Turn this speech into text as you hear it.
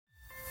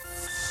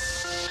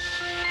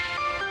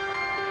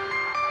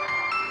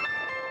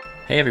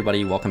Hey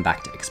everybody, welcome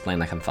back to Explain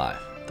Like I'm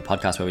 5, the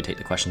podcast where we take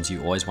the questions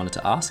you always wanted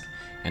to ask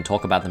and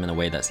talk about them in a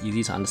way that's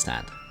easy to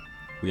understand.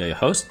 We are your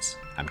hosts.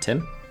 I'm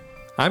Tim.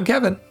 I'm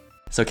Kevin.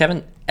 So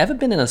Kevin, ever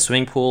been in a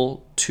swimming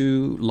pool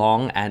too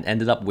long and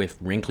ended up with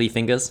wrinkly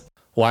fingers?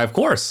 Why, of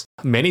course.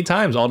 Many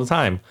times, all the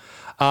time.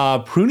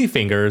 Pruny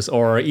fingers,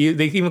 or they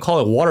even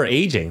call it water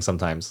aging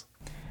sometimes.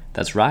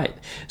 That's right.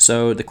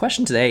 So the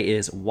question today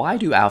is, why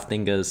do our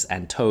fingers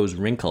and toes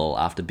wrinkle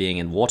after being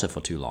in water for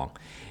too long?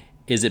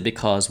 Is it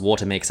because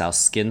water makes our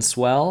skin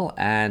swell?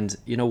 And,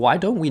 why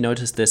don't we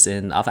notice this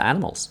in other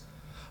animals?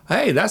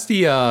 Hey, that's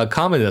the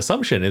common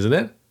assumption, isn't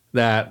it?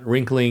 That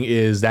wrinkling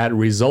is that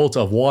result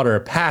of water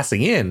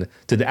passing in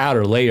to the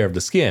outer layer of the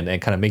skin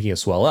and kind of making it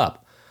swell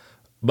up.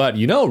 But,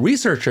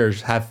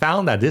 researchers have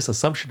found that this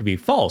assumption to be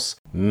false.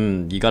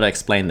 You got to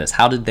explain this.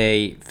 How did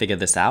they figure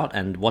this out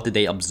and what did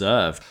they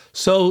observe?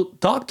 So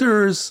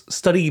doctors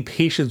study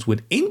patients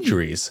with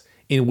injuries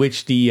in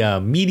which the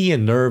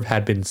median nerve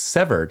had been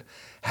severed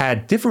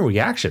had different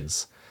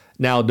reactions.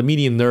 Now, the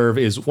median nerve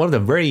is one of the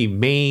very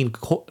main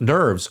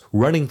nerves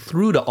running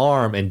through the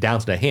arm and down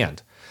to the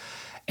hand.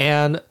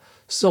 And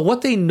so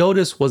what they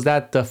noticed was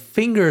that the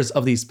fingers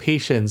of these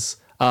patients,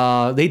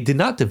 they did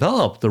not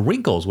develop the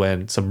wrinkles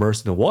when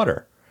submerged in the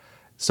water.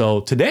 So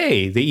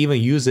today, they even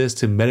use this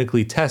to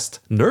medically test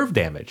nerve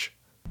damage.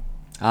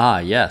 Ah,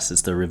 yes,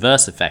 it's the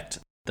reverse effect,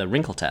 the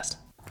wrinkle test.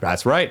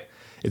 That's right.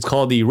 It's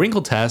called the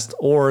wrinkle test,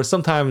 or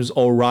sometimes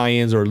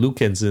Orion's or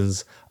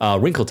Lukenson's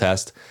wrinkle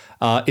test.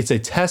 It's a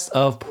test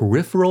of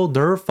peripheral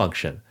nerve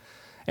function.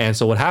 And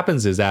so what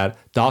happens is that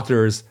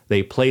doctors,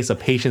 they place a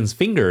patient's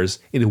fingers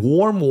in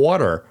warm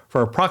water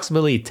for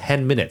approximately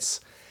 10 minutes.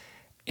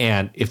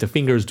 And if the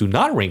fingers do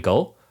not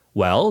wrinkle,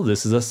 well,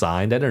 this is a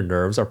sign that their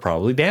nerves are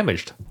probably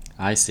damaged.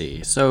 I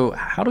see. So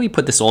how do we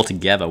put this all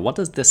together? What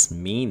does this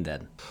mean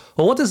then?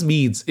 Well, what this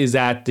means is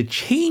that the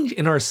change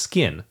in our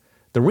skin,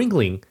 the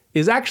wrinkling,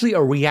 is actually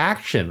a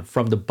reaction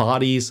from the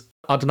body's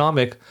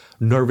autonomic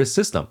nervous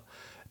system,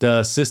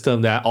 the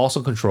system that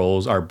also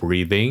controls our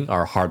breathing,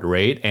 our heart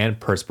rate, and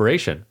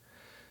perspiration.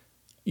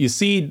 You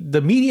see,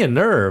 the median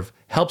nerve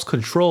helps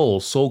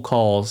control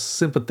so-called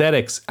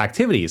sympathetic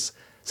activities,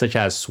 such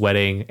as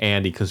sweating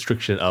and the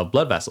constriction of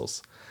blood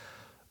vessels.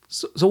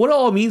 So what it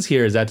all means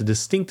here is that the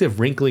distinctive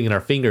wrinkling in our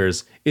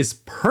fingers is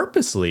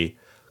purposely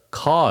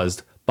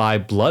caused by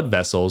blood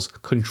vessels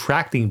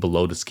contracting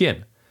below the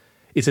skin.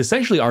 It's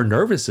essentially our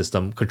nervous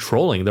system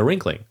controlling the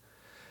wrinkling.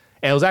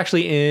 And it was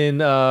actually in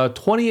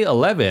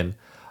 2011,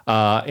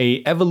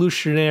 a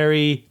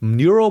evolutionary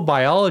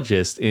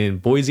neurobiologist in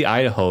Boise,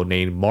 Idaho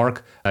named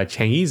Mark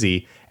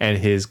Changizi and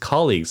his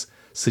colleagues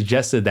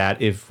suggested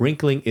that if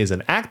wrinkling is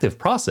an active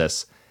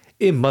process,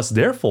 it must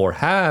therefore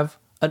have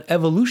an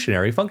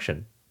evolutionary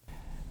function.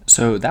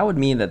 So that would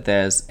mean that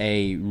there's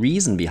a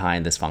reason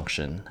behind this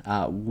function.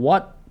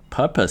 What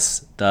purpose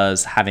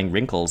does having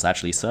wrinkles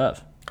actually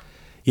serve?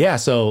 Yeah,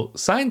 so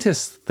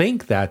scientists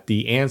think that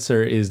the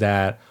answer is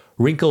that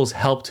wrinkles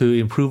help to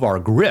improve our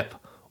grip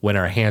when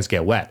our hands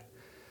get wet.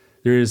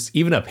 There's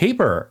even a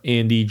paper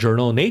in the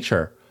journal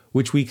Nature,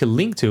 which we can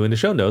link to in the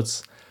show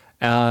notes.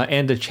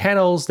 And the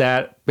channels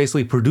that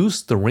basically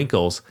produce the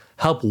wrinkles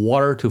help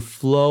water to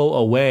flow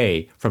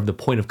away from the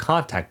point of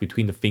contact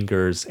between the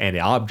fingers and the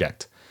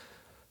object.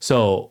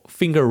 So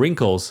finger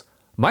wrinkles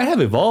might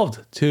have evolved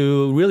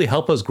to really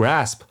help us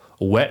grasp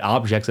wet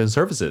objects and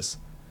surfaces.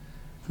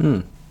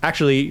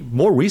 Actually,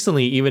 more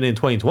recently, even in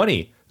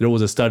 2020, there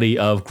was a study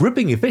of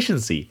gripping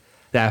efficiency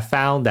that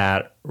found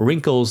that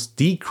wrinkles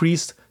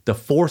decreased the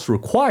force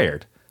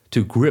required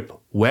to grip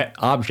wet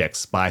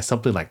objects by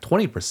something like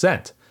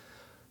 20%.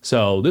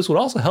 So this would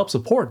also help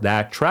support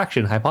that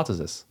traction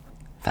hypothesis.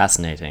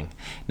 Fascinating.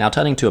 Now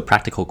turning to a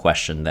practical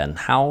question then,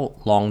 how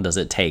long does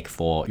it take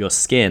for your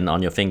skin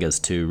on your fingers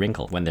to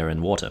wrinkle when they're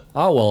in water?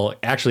 Oh, well,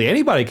 actually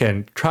anybody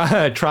can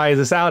try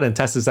this out and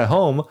test this at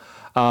home,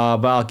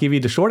 but I'll give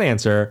you the short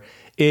answer.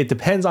 It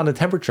depends on the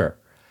temperature.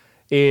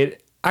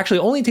 It actually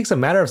only takes a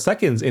matter of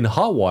seconds in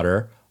hot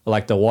water,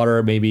 like the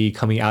water maybe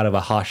coming out of a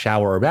hot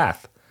shower or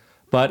bath.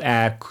 But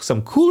at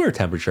some cooler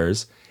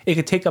temperatures, it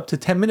could take up to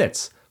 10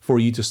 minutes for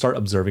you to start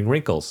observing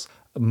wrinkles.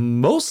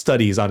 Most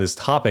studies on this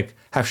topic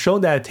have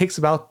shown that it takes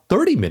about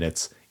 30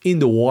 minutes in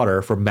the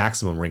water for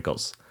maximum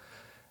wrinkles.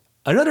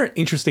 Another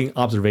interesting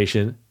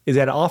observation is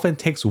that it often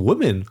takes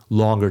women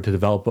longer to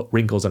develop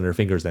wrinkles on their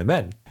fingers than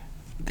men.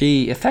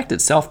 The effect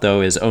itself, though,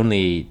 is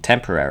only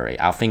temporary.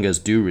 Our fingers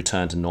do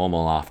return to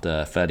normal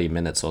after 30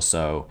 minutes or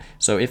so.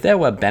 So if there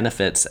were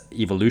benefits,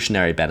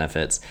 evolutionary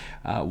benefits,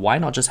 why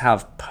not just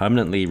have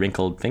permanently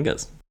wrinkled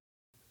fingers?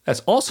 That's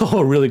also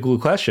a really good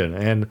question.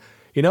 And,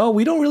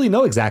 we don't really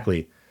know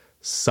exactly.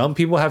 Some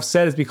people have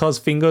said it's because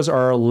fingers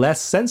are less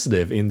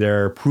sensitive in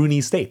their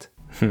pruny state.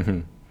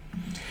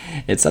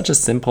 It's such a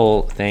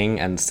simple thing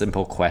and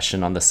simple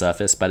question on the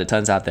surface, but it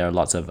turns out there are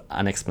lots of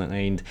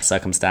unexplained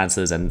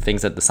circumstances and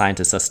things that the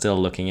scientists are still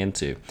looking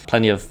into.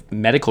 Plenty of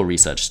medical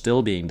research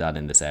still being done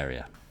in this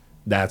area.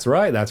 That's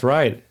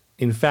right.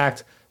 In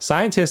fact,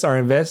 scientists are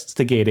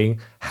investigating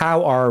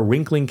how our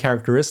wrinkling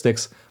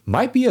characteristics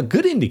might be a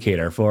good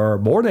indicator for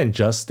more than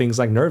just things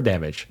like nerve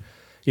damage.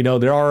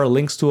 There are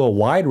links to a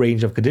wide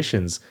range of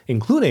conditions,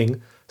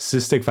 including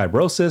cystic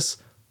fibrosis,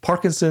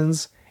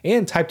 Parkinson's,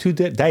 and type 2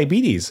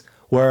 diabetes,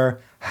 where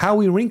how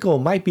we wrinkle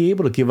might be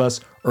able to give us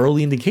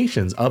early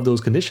indications of those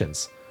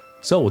conditions.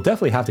 So we'll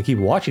definitely have to keep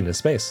watching this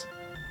space.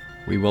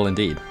 We will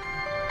indeed.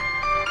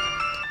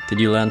 Did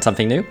you learn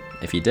something new?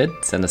 If you did,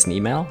 send us an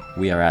email.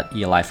 We are at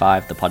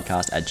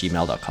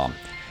eli5thepodcast@gmail.com.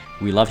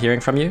 We love hearing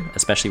from you,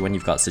 especially when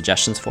you've got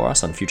suggestions for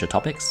us on future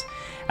topics.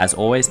 As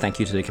always, thank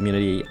you to the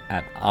community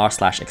at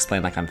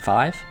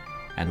r/explainlikeim5,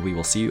 and we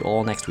will see you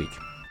all next week.